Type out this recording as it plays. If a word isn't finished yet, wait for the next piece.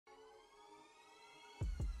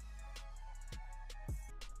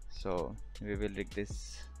So we will rig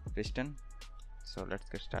this piston. So let's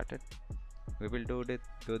get started. We will do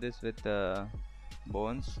this with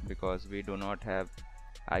bones because we do not have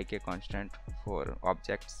IK constant for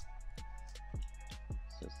objects.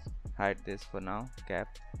 So hide this for now, cap,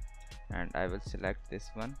 and I will select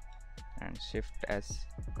this one and shift S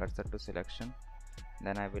cursor to selection.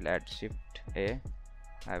 Then I will add shift A,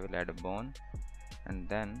 I will add a bone, and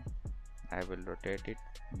then I will rotate it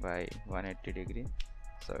by 180 degree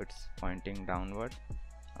so it's pointing downward.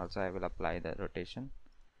 Also I will apply the rotation,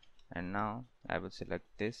 and now I will select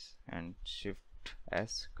this and shift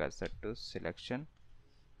S cursor to selection.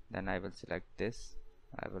 Then I will select this,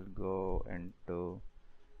 I will go into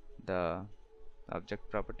the object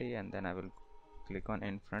property, and then I will click on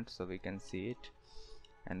in front so we can see it.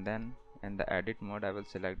 And then in the edit mode I will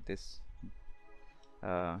select this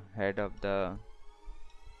head of the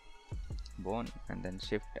bone, and then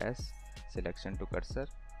shift S selection to cursor,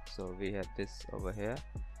 so we have this over here.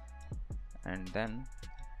 And then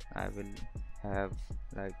I will have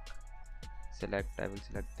like I will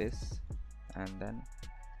select this and then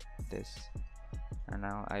this, and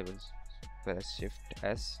now I will press shift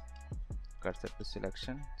S cursor to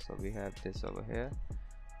selection, so we have this over here.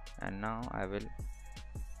 And now I will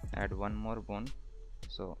add one more bone,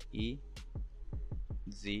 so E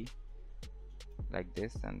Z like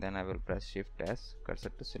this, and then I will press shift S cursor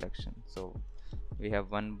to selection. So we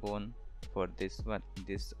have one bone for this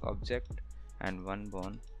object and one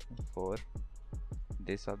bone for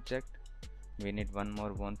this object. We need one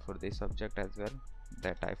more bone for this object as well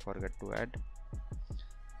that I forgot to add.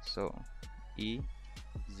 So E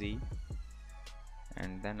Z,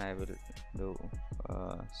 and then I will do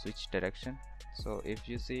switch direction. So if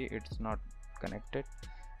you see it's not connected,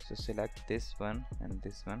 so select this one and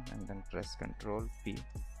this one and then press Ctrl P,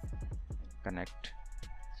 connect.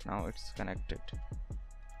 Now it's connected,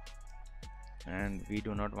 and we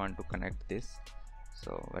do not want to connect this.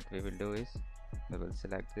 So what we will do is we will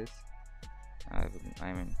select this,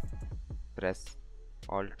 I mean press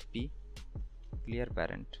Alt P, clear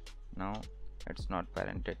parent. Now it's not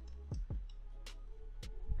parented,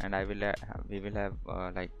 and we will have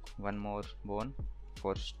like one more bone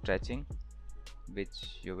for stretching,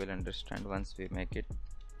 which you will understand once we make it.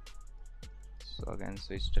 So again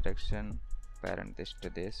switch direction, parent this to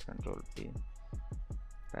this, Ctrl P,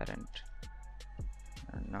 parent,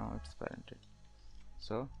 and now it's parented.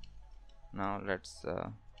 So now let's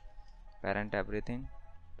parent everything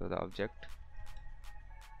to the object.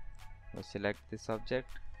 So select this object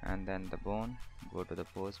and then the bone, go to the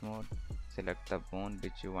pose mode, select the bone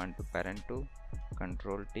which you want to parent to,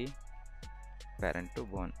 Ctrl T, parent to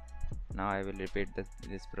bone. Now I will repeat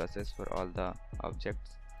this process for all the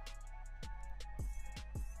objects.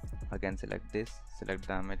 Again select this, select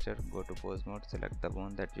the armature, go to pose mode, select the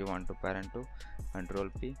bone that you want to parent to, Ctrl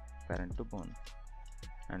P, parent to bone.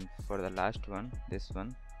 And for the last one, this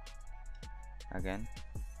one, again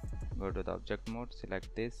go to the object mode,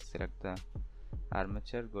 select this, select the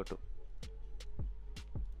armature, go to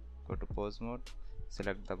pose mode,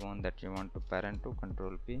 select the bone that you want to parent to,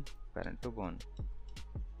 Ctrl P, parent to bone.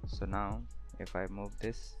 So now if I move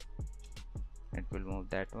this, it will move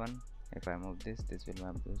that one. If I move this, this will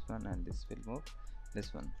move this one, and this will move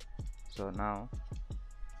this one. So now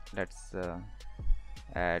let's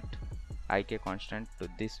add IK constant to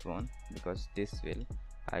this bone, because this will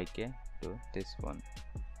IK to this one.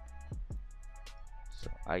 So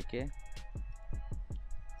IK,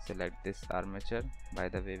 select this armature. By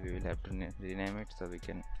the way, we will have to rename it, so we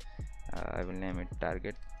can I will name it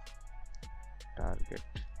target,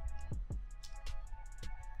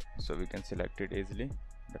 so we can select it easily,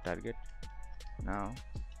 the target. Now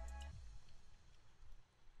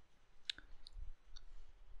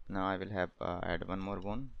I will have add one more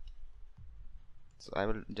bone, so I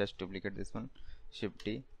will just duplicate this one, shift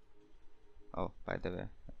D. Oh, by the way,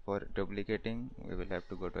 for duplicating we will have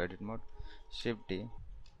to go to edit mode, shift D.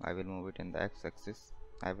 I will move it in the x-axis.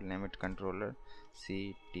 I will name it controller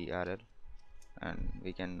CTRL, and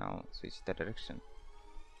we can now switch the direction.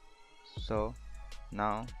 So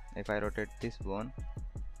now if I rotate this bone,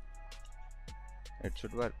 it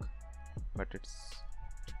should work, but it's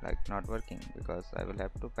like not working because I will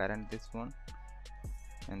have to parent this one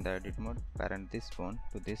in the edit mode, parent this bone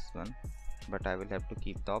to this one, but I will have to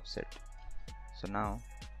keep the offset. So now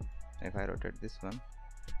if I rotate this one,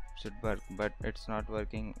 it should work, but it's not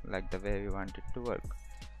working like the way we want it to work.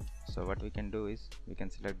 So what we can do is we can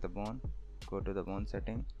select the bone, go to the bone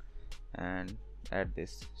setting and add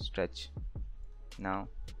this stretch. Now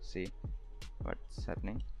see what's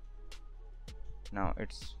happening. Now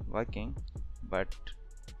it's working, but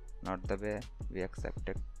not the way we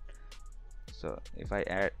expected. So if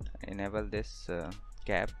I enable this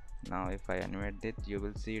cap, now if I animate it, you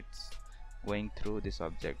will see it's going through this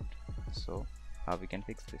object. So how we can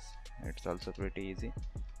fix this? It's also pretty easy.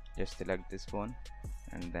 Just select this bone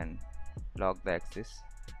and then lock the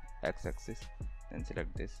x-axis, then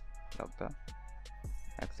select this, lock the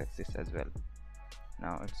x-axis as well.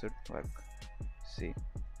 Now it should work. See,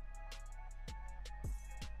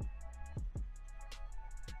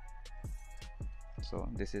 so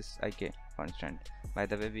this is IK constant. By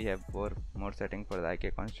the way, we have four more setting for the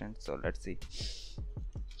IK constant, so let's see.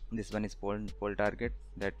 This one is pole target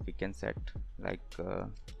that we can set, like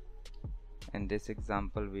in this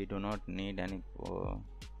example we do not need any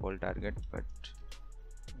pole target, but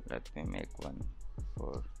let me make one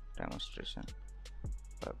for demonstration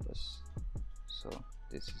purpose. So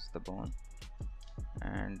this is the bone,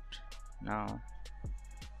 and now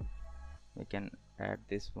we can add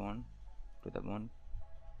this bone to the bone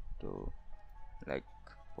to like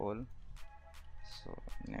pole. So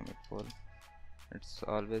name it pole. It's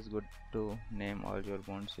always good to name all your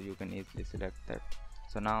bones so you can easily select that.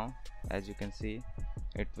 So now as you can see,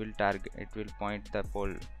 it will point the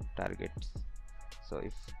pole targets. So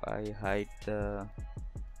if I hide the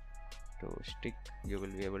stick, you will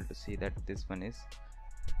be able to see that this one is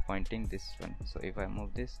pointing this one. So if I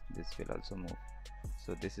move this will also move.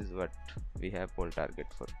 So this is what we have pole target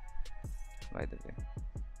for, by the way.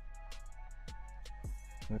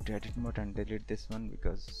 Go to edit mode and delete this one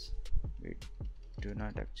because we do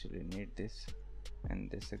not actually need this in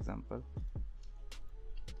this example.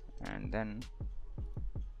 And then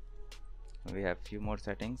we have few more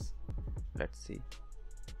settings. Let's see,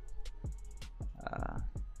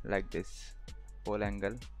 like this pole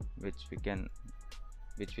angle, which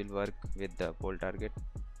will work with the pole target.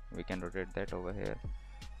 We can rotate that over here,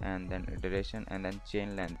 and then duration, and then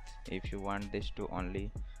chain length. If you want this to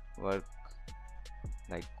only work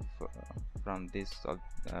like from this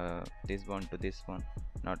bone to this bone,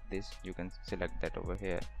 not this, you can select that over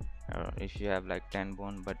here. If you have like 10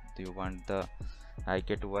 bone but you want the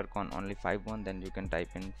IK to work on only 5 bone, then you can type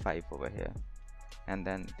in 5 over here, and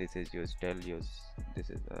then this is use this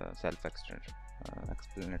is self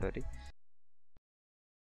explanatory.